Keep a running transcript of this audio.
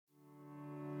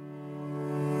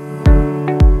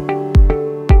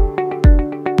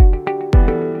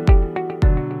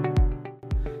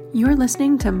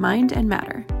listening to Mind and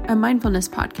Matter, a mindfulness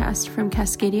podcast from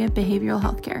Cascadia Behavioral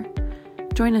Healthcare.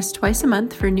 Join us twice a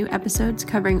month for new episodes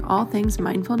covering all things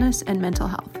mindfulness and mental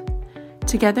health.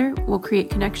 Together, we'll create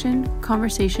connection,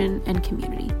 conversation, and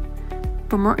community.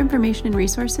 For more information and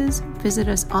resources, visit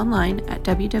us online at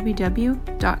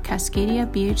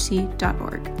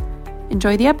www.cascadiabhc.org.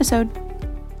 Enjoy the episode.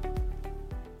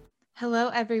 Hello,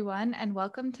 everyone, and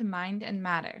welcome to Mind and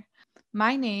Matter.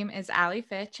 My name is Allie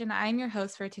Fitch, and I'm your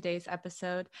host for today's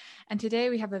episode. And today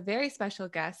we have a very special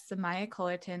guest, Samaya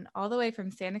Cullerton, all the way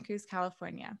from Santa Cruz,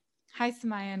 California. Hi,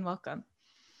 Samaya, and welcome.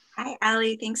 Hi,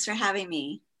 Allie. Thanks for having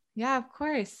me. Yeah, of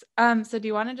course. So do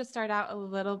you want to just start out a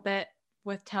little bit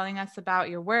with telling us about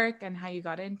your work and how you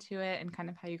got into it and kind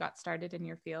of how you got started in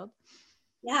your field?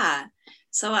 Yeah.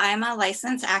 So I'm a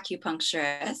licensed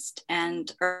acupuncturist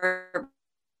and herbalist,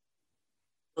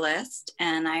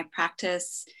 and I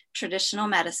practice traditional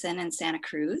medicine in Santa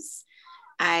Cruz.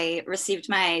 I received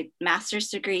my master's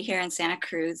degree here in Santa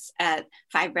Cruz at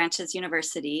Five Branches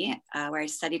University, where I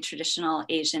studied traditional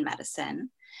Asian medicine.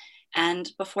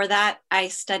 And before that, I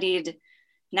studied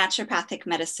naturopathic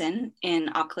medicine in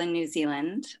Auckland, New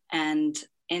Zealand, and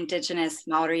indigenous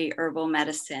Maori herbal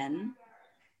medicine,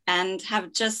 and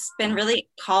have just been really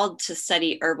called to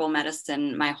study herbal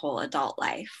medicine my whole adult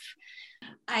life.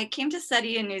 I came to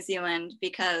study in New Zealand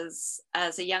because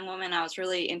as a young woman, I was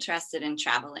really interested in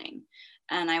traveling.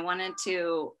 And I wanted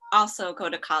to also go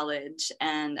to college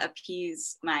and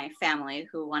appease my family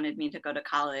who wanted me to go to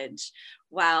college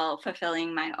while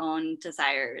fulfilling my own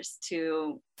desires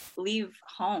to leave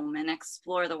home and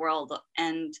explore the world.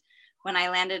 And when I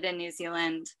landed in New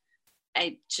Zealand,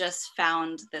 I just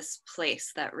found this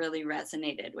place that really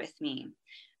resonated with me.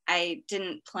 I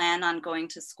didn't plan on going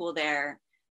to school there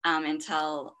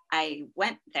until I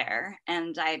went there,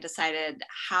 and I decided,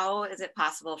 how is it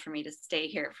possible for me to stay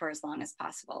here for as long as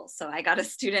possible? So I got a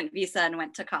student visa and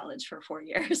went to college for 4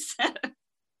 years.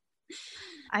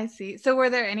 I see. So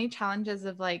were there any challenges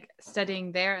of like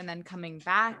studying there and then coming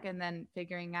back and then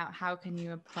figuring out how can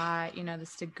you apply,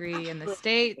 this degree in the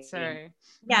States? Or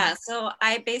Yeah, so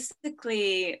I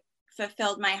basically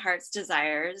fulfilled my heart's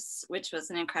desires, which was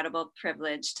an incredible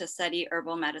privilege to study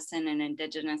herbal medicine and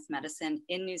indigenous medicine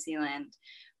in New Zealand,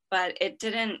 but it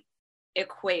didn't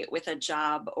equate with a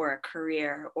job or a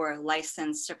career or a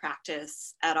license to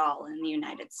practice at all in the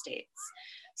United States.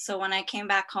 So when I came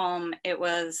back home, it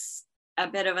was a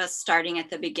bit of a starting at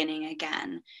the beginning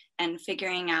again and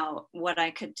figuring out what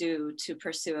I could do to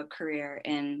pursue a career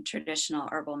in traditional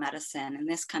herbal medicine in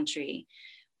this country,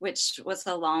 which was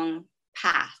a long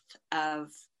path and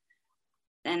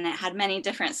it had many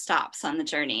different stops on the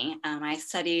journey. I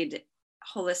studied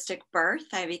holistic birth.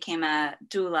 I became a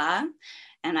doula,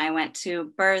 and I went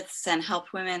to births and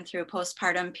helped women through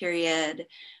postpartum period.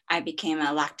 I became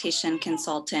a lactation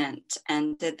consultant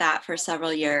and did that for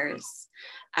several years.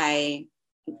 I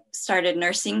started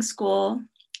nursing school.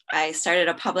 I started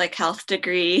a public health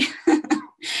degree.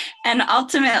 And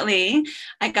ultimately,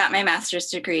 I got my master's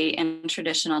degree in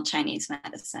traditional Chinese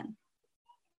medicine.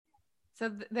 So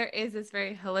there is this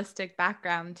very holistic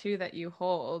background too that you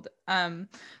hold.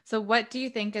 So what do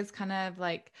you think is kind of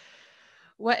like,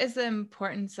 what is the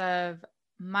importance of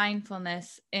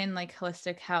mindfulness in like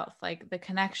holistic health, like the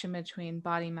connection between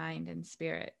body, mind, and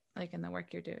spirit, like in the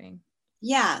work you're doing?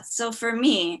 Yeah. So for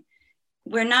me,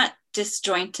 we're not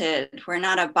disjointed. We're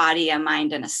not a body, a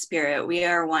mind, and a spirit. We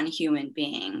are one human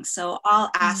being. So all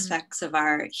aspects of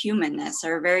our humanness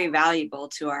are very valuable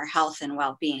to our health and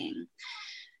well-being.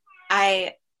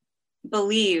 I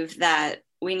believe that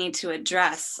we need to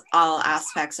address all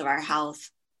aspects of our health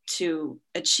to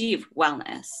achieve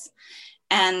wellness.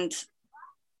 And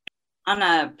on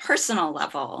a personal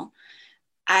level,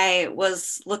 I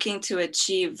was looking to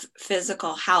achieve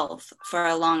physical health for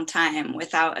a long time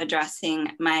without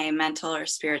addressing my mental or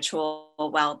spiritual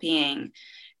well-being.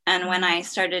 And when I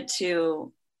started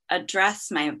to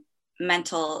address my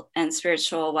mental and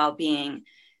spiritual well-being,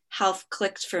 health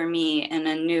clicked for me in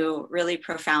a new, really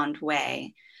profound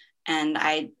way. And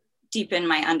I deepened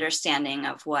my understanding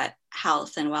of what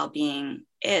health and well-being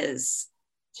is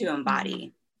to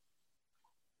embody.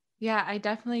 Yeah, I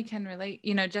definitely can relate,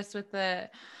 just with the,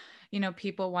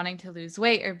 people wanting to lose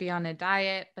weight or be on a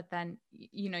diet, but then,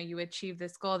 you achieve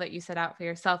this goal that you set out for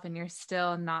yourself and you're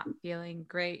still not feeling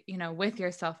great, with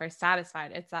yourself or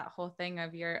satisfied. It's that whole thing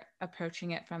of you're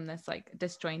approaching it from this like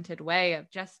disjointed way of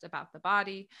just about the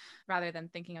body rather than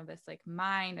thinking of this like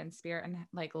mind and spirit and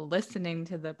like listening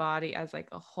to the body as like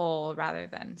a whole rather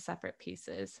than separate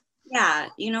pieces. Yeah,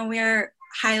 we're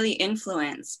highly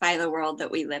influenced by the world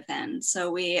that we live in.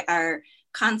 So we are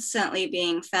constantly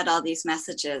being fed all these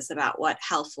messages about what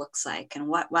health looks like and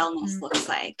what wellness looks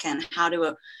like and how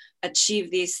to achieve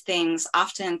these things,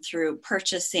 often through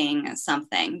purchasing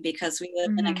something, because we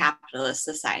live in a capitalist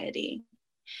society.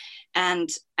 And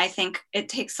I think it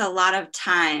takes a lot of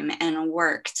time and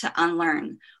work to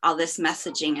unlearn all this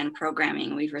messaging and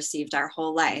programming we've received our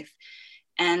whole life,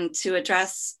 and to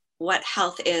address what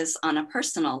health is on a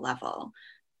personal level,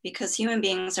 because human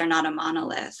beings are not a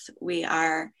monolith. We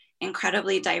are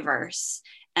incredibly diverse,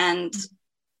 and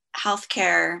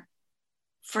healthcare,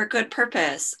 for good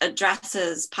purpose,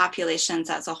 addresses populations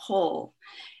as a whole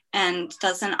and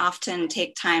doesn't often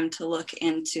take time to look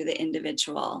into the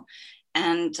individual.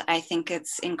 And I think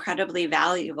it's incredibly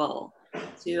valuable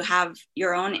to have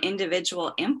your own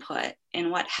individual input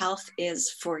in what health is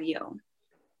for you.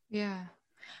 Yeah.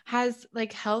 Has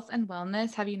like health and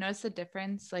wellness, have you noticed a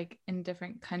difference like in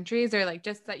different countries, or like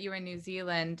just that you were in New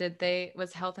Zealand,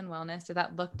 was health and wellness, did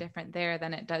that look different there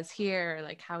than it does here, or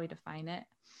like how we define it?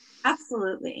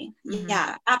 Absolutely.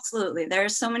 Yeah, absolutely. There are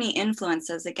so many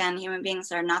influences. Again, human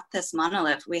beings are not this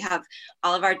monolith. We have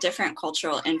all of our different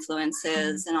cultural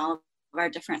influences and all of our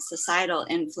different societal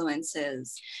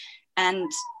influences. And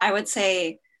I would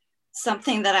say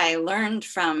something that I learned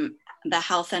from the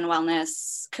health and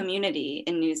wellness community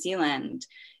in New Zealand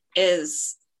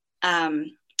is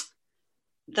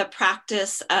the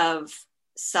practice of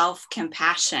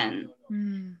self-compassion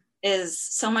is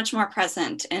so much more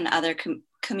present in other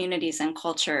communities and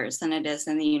cultures than it is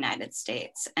in the United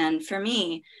States. And for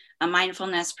me, a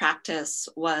mindfulness practice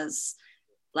was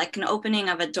like an opening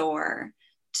of a door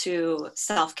to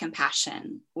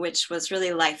self-compassion, which was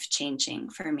really life-changing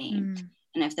for me.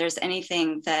 And if there's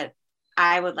anything that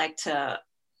I would like to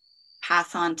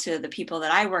pass on to the people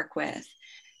that I work with,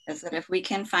 is that if we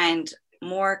can find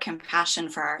more compassion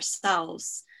for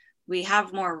ourselves, we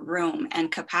have more room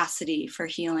and capacity for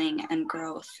healing and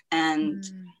growth and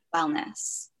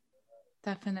wellness.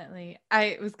 Definitely.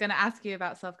 I was going to ask you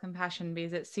about self-compassion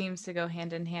because it seems to go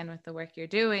hand in hand with the work you're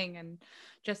doing, and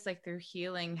just like through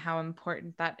healing, how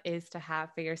important that is to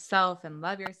have for yourself and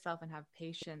love yourself and have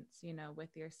patience, you know,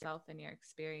 with yourself and your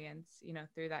experience, you know,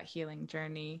 through that healing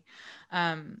journey.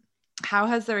 How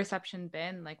has the reception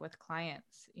been like with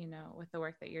clients, you know, with the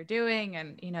work that you're doing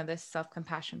and, you know, this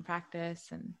self-compassion practice?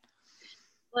 And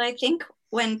well, I think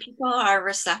when people are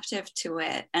receptive to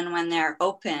it and when they're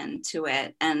open to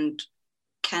it and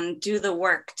can do the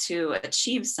work to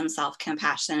achieve some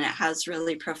self-compassion, it has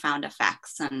really profound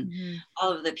effects on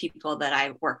all of the people that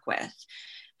I work with.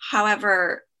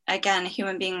 However, again,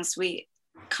 human beings, we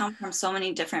come from so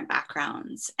many different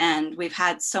backgrounds and we've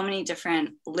had so many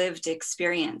different lived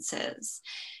experiences.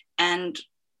 And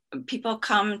people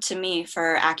come to me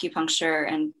for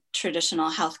acupuncture and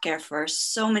traditional healthcare for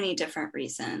so many different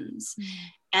reasons.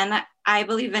 And I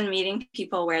believe in meeting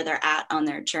people where they're at on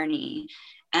their journey.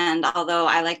 And although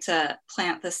I like to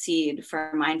plant the seed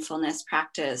for mindfulness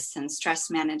practice and stress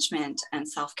management and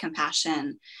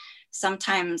self-compassion,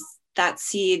 sometimes that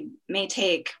seed may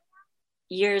take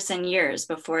years and years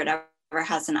before it ever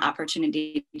has an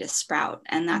opportunity to sprout.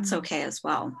 And that's okay as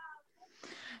well.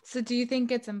 So do you think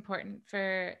it's important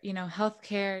for, you know,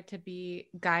 healthcare to be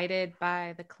guided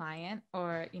by the client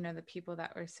or, you know, the people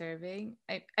that we're serving?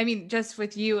 I mean, just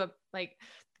with you, like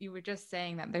you were just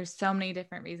saying that there's so many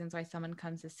different reasons why someone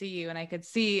comes to see you. And I could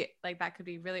see like that could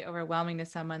be really overwhelming to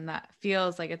someone that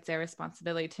feels like it's their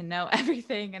responsibility to know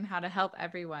everything and how to help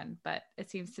everyone. But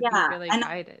it seems to be really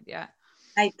guided. Yeah.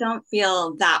 I don't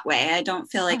feel that way. I don't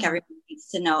feel like everyone needs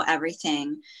to know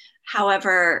everything.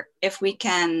 However, if we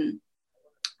can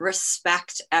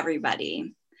respect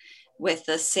everybody with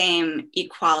the same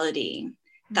equality,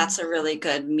 that's a really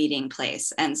good meeting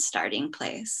place and starting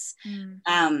place.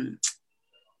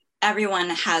 Everyone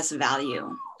has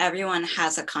value. Everyone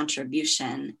has a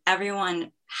contribution.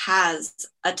 Everyone has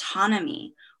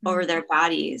autonomy over their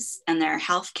bodies and their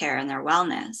healthcare and their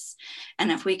wellness.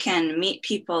 And if we can meet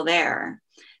people there,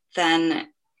 then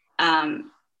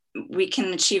we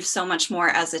can achieve so much more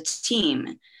as a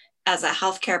team, as a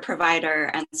healthcare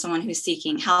provider and someone who's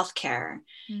seeking healthcare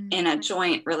in a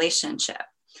joint relationship.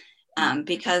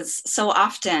 Because so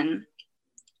often,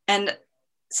 and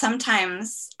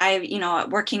sometimes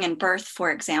working in birth,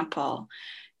 for example,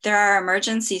 there are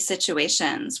emergency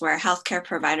situations where healthcare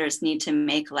providers need to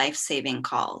make life-saving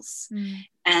calls.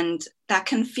 And that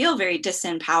can feel very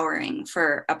disempowering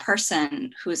for a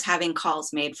person who's having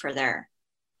calls made for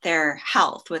their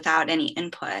health without any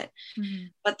input.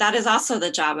 But that is also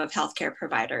the job of healthcare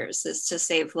providers, is to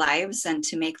save lives and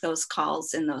to make those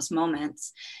calls in those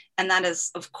moments. And that is,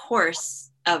 of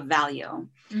course, of value.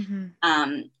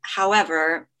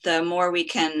 However, the more we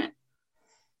can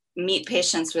meet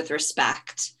patients with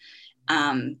respect,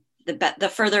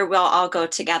 the further we'll all go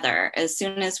together. As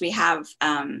soon as we have,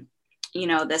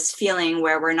 this feeling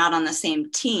where we're not on the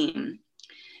same team,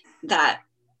 that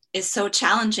is so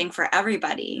challenging for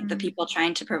everybody, the people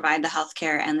trying to provide the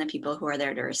healthcare and the people who are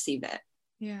there to receive it.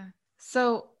 Yeah.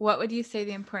 So what would you say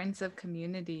the importance of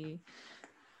community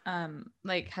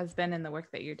has been in the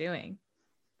work that you're doing?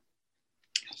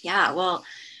 Yeah, well,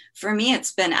 for me,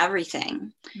 it's been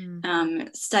everything.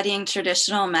 Studying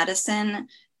traditional medicine,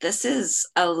 this is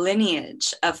a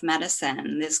lineage of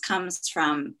medicine. This comes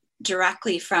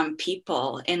directly from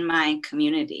people in my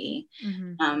community.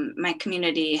 My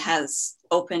community has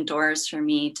opened doors for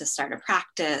me to start a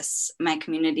practice. My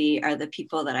community are the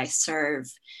people that I serve.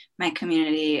 My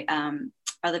community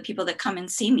are the people that come and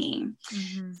see me.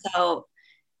 So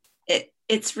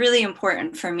it's really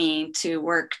important for me to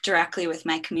work directly with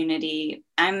my community.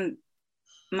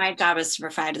 My job is to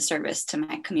provide a service to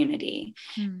my community.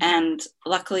 And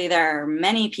luckily there are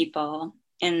many people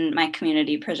in my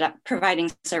community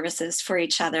providing services for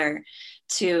each other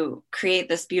to create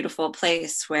this beautiful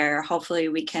place where hopefully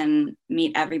we can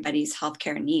meet everybody's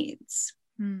healthcare needs.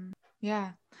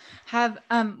 Yeah.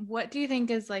 What do you think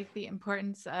is the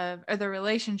importance of, or the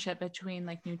relationship between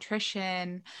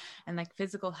nutrition and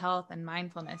physical health and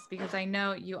mindfulness? Because I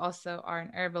know you also are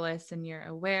an herbalist and you're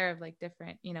aware of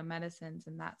different, medicines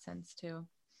in that sense too.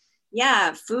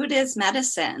 Yeah, food is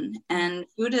medicine, and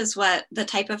food is the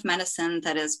type of medicine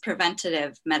that is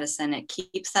preventative medicine. It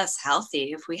keeps us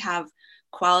healthy. If we have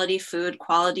quality food,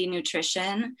 quality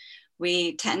nutrition,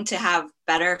 we tend to have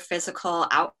better physical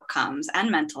outcomes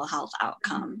and mental health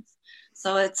outcomes.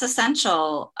 So it's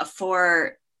essential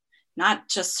for not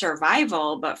just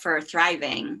survival, but for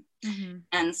thriving.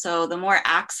 And so the more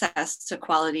access to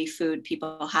quality food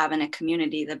people have in a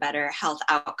community, the better health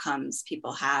outcomes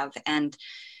people have. And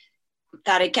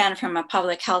that, again, from a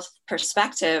public health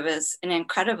perspective, is an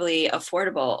incredibly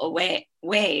affordable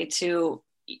way to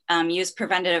use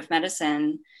preventative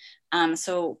medicine.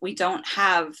 So we don't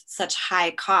have such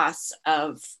high costs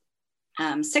of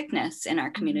sickness in our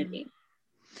community.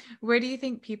 Where do you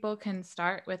think people can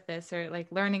start with this, or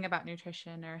learning about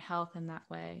nutrition or health in that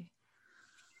way?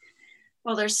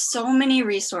 Well, there's so many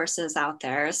resources out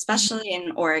there, especially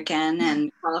in Oregon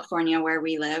and California where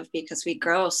we live, because we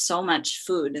grow so much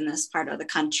food in this part of the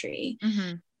country.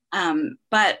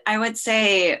 But I would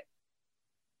say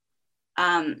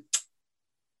the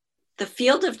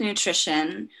field of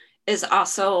nutrition is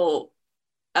also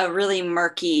a really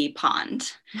murky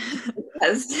pond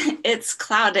because it's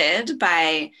clouded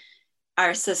by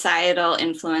our societal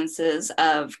influences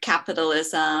of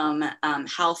capitalism,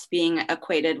 health being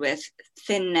equated with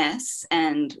thinness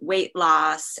and weight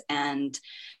loss. And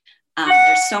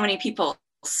there's so many people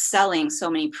selling so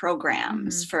many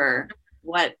programs for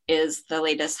what is the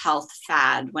latest health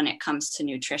fad when it comes to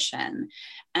nutrition.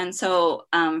 And so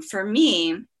for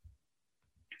me,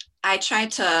 I try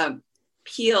to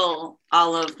peel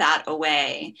all of that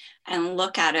away and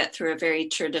look at it through a very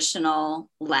traditional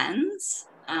lens.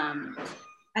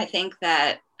 I think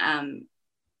that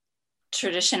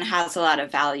tradition has a lot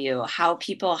of value. How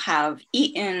people have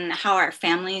eaten, how our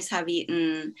families have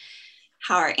eaten,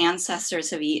 how our ancestors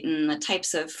have eaten, the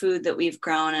types of food that we've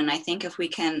grown. And I think if we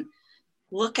can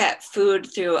look at food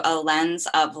through a lens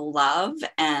of love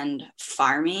and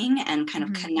farming and kind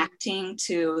of connecting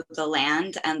to the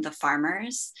land and the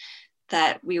farmers,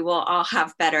 that we will all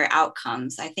have better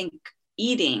outcomes. I think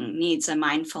eating needs a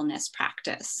mindfulness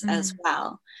practice as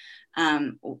well.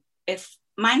 If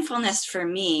mindfulness for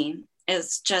me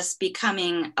is just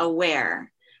becoming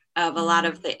aware of a lot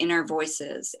of the inner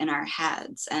voices in our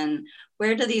heads, and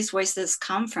where do these voices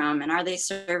come from, and are they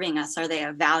serving us? Are they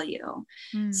of value?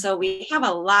 So we have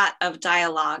a lot of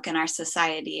dialogue in our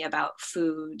society about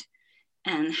food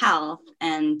and health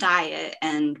and diet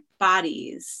and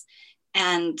bodies,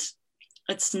 and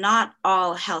it's not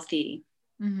all healthy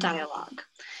dialogue.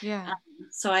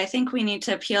 So I think we need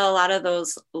to peel a lot of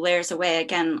those layers away.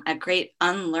 Again, a great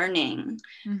unlearning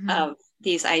of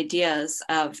these ideas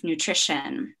of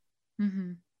nutrition,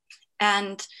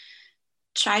 and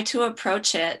try to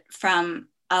approach it from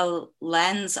a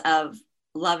lens of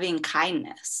loving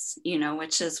kindness,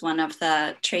 which is one of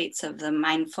the traits of the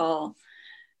mindful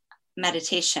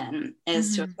meditation,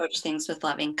 is to approach things with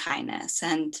loving kindness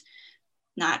and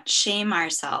not shame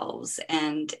ourselves,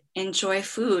 and enjoy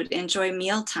food, enjoy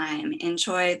mealtime,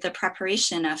 enjoy the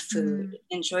preparation of food,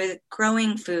 enjoy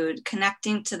growing food,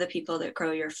 connecting to the people that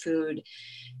grow your food,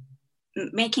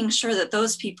 making sure that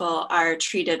those people are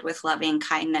treated with loving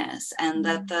kindness, and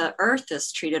that the earth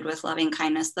is treated with loving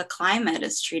kindness, the climate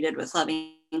is treated with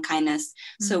loving kindness,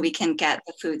 so we can get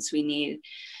the foods we need,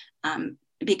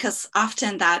 because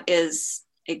often that is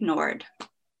ignored.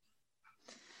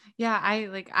 Yeah,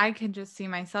 I can just see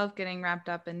myself getting wrapped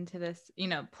up into this,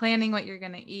 planning what you're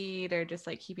going to eat, or just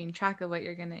like keeping track of what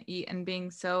you're going to eat, and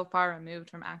being so far removed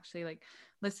from actually like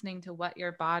listening to what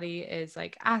your body is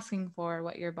like asking for,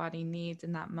 what your body needs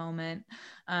in that moment.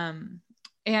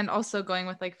 And also going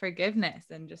with like forgiveness,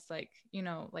 and just like,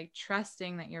 like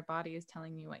trusting that your body is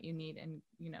telling you what you need, and,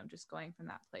 just going from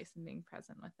that place and being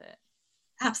present with it.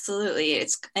 Absolutely.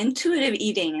 It's intuitive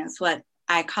eating is what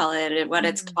I call it, what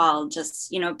it's called.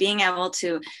 Just, being able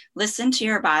to listen to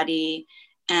your body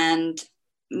and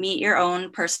meet your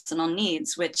own personal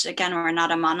needs, which again, we're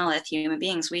not a monolith human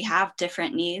beings. We have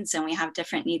different needs, and we have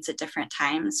different needs at different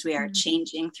times. We are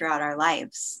changing throughout our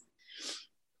lives.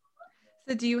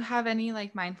 So do you have any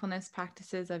like mindfulness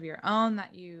practices of your own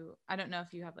that I don't know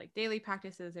if you have like daily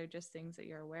practices or just things that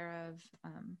you're aware of?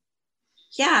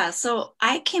 Yeah, so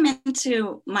I came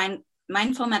into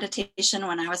mindful meditation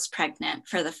when I was pregnant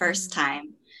for the first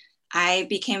time. I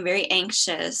became very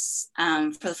anxious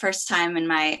for the first time in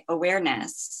my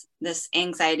awareness. This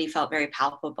anxiety felt very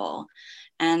palpable.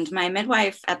 And my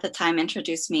midwife at the time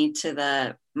introduced me to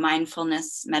the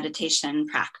mindfulness meditation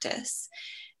practice.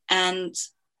 And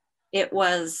it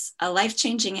was a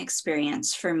life-changing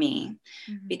experience for me,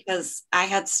 because I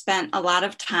had spent a lot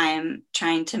of time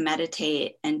trying to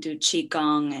meditate and do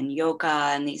Qigong and yoga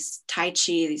and these Tai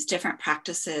Chi, these different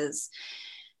practices.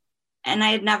 And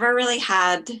I had never really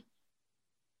had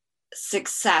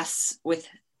success with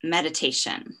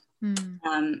meditation.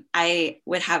 I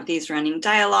would have these running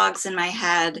dialogues in my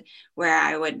head where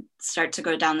I would start to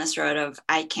go down this road of,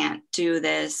 I can't do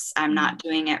this, I'm not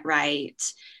doing it right.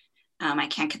 I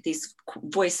can't get these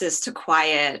voices to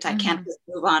quiet. I can't just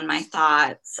move on my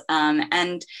thoughts.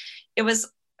 And it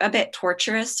was a bit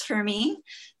torturous for me.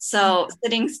 So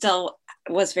sitting still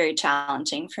was very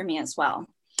challenging for me as well.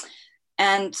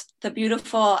 And the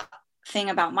beautiful thing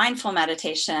about mindful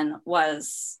meditation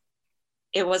was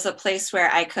it was a place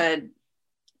where I could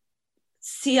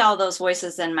see all those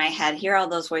voices in my head, hear all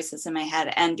those voices in my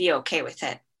head, and be okay with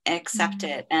it, accept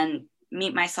it, and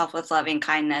meet myself with loving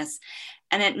kindness.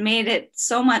 And it made it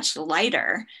so much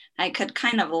lighter. I could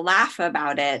kind of laugh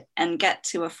about it and get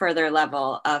to a further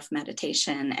level of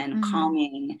meditation and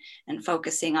calming and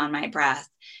focusing on my breath.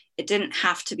 It didn't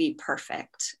have to be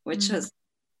perfect, which was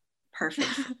perfect.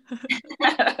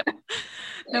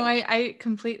 No, I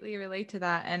completely relate to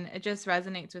that. And it just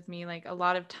resonates with me. Like a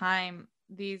lot of time,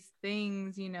 these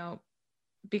things,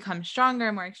 become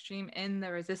stronger, more extreme in the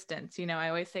resistance. I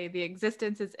always say the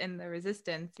existence is in the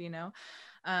resistance.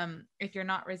 If you're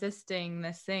not resisting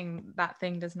this thing, that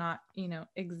thing does not,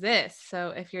 exist. So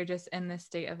if you're just in this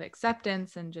state of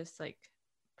acceptance and just like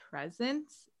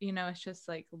presence, it's just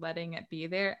like letting it be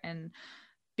there and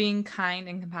being kind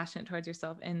and compassionate towards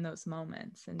yourself in those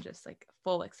moments, and just like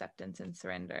full acceptance and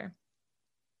surrender.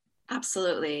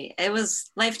 Absolutely. It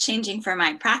was life-changing for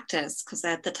my practice, because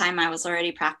at the time I was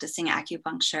already practicing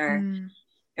acupuncture.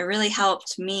 It really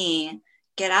helped me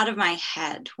get out of my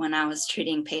head when I was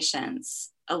treating patients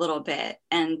a little bit,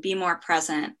 and be more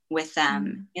present with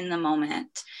them in the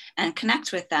moment, and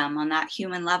connect with them on that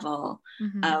human level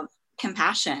of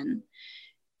compassion.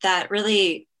 That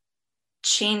really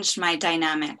changed my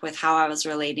dynamic with how I was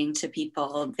relating to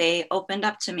people. They opened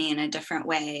up to me in a different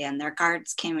way, and their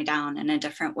guards came down in a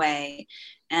different way,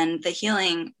 and the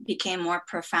healing became more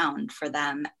profound for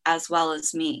them as well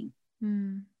as me.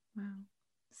 Wow.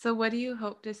 So what do you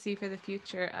hope to see for the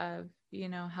future of,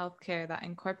 healthcare that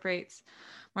incorporates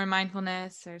more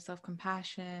mindfulness or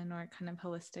self-compassion or kind of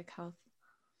holistic health?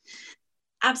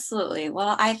 Absolutely.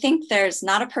 Well, I think there's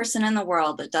not a person in the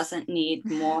world that doesn't need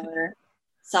more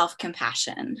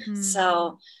self-compassion.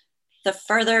 So the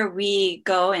further we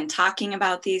go in talking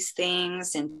about these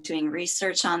things and doing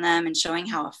research on them and showing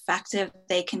how effective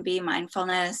they can be,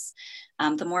 mindfulness,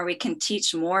 the more we can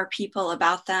teach more people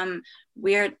about them,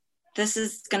 this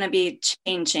is going to be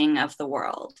changing of the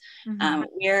world.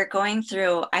 We're going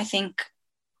through, I think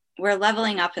we're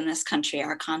leveling up in this country.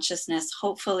 Our consciousness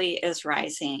hopefully is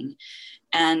rising.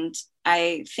 And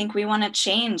I think we want to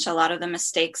change a lot of the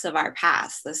mistakes of our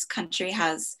past. This country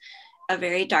has a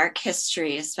very dark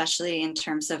history, especially in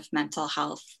terms of mental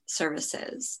health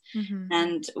services.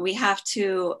 And we have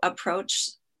to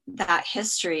approach that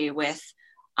history with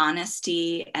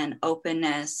honesty and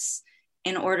openness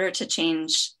in order to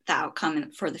change the outcome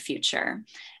for the future.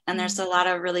 And there's a lot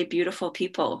of really beautiful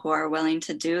people who are willing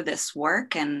to do this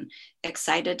work and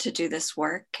excited to do this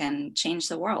work and change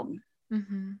the world.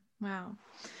 Mm-hmm. Wow.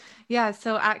 Yeah.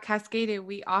 So at Cascadia,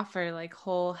 we offer like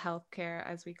whole healthcare,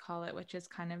 as we call it, which is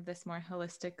kind of this more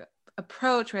holistic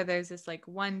approach where there's this like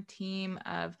one team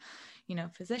of,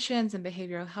 physicians and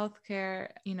behavioral healthcare,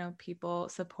 people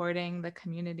supporting the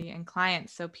community and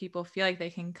clients. So people feel like they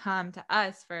can come to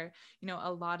us for,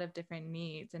 a lot of different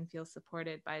needs and feel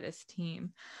supported by this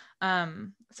team.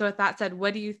 So with that said,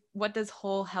 what does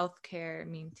whole healthcare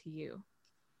mean to you?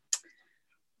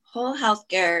 Whole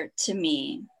healthcare to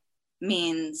me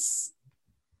means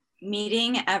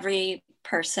meeting every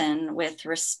person with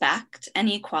respect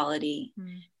and equality,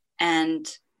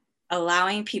 and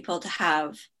allowing people to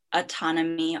have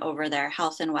autonomy over their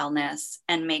health and wellness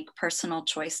and make personal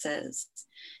choices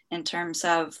in terms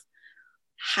of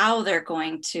how they're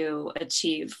going to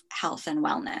achieve health and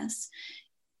wellness.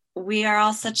 We are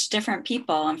all such different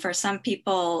people. And for some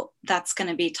people, that's going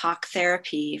to be talk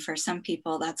therapy. For some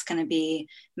people, that's going to be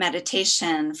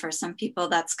meditation. For some people,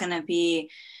 that's going to be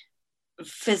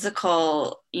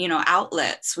physical,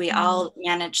 outlets. We all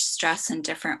manage stress in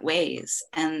different ways.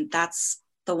 And that's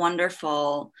the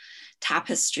wonderful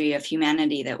tapestry of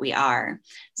humanity that we are.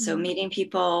 So meeting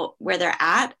people where they're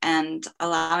at and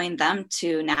allowing them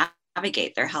to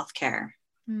navigate their healthcare.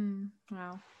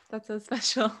 Wow, that's so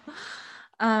special.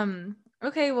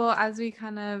 Okay, well, as we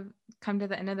kind of come to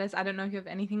the end of this, I don't know if you have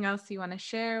anything else you want to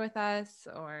share with us,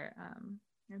 or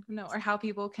or how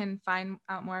people can find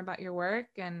out more about your work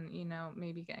and,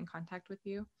 maybe get in contact with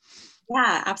you.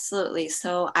 Yeah, absolutely.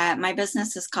 So my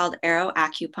business is called Arrow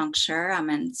Acupuncture. I'm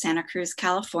in Santa Cruz,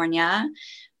 California.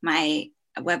 My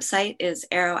website is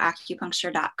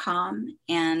arrowacupuncture.com.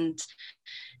 And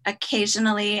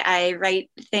occasionally I write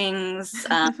things.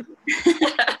 I'd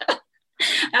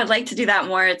like to do that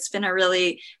more. It's been a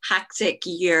really hectic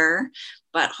year,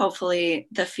 but hopefully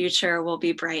the future will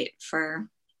be bright for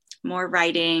more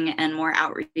writing and more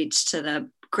outreach to the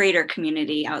greater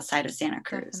community outside of Santa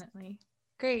Cruz. Definitely.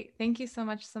 Great. Thank you so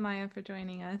much, Samaya, for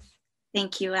joining us.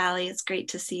 Thank you, Allie. It's great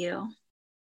to see you.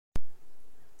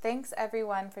 Thanks,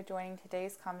 everyone, for joining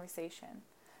today's conversation.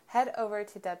 Head over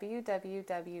to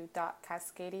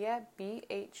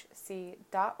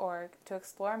www.cascadiabhc.org to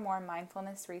explore more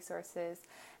mindfulness resources,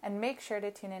 and make sure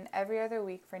to tune in every other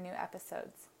week for new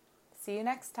episodes. See you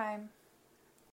next time.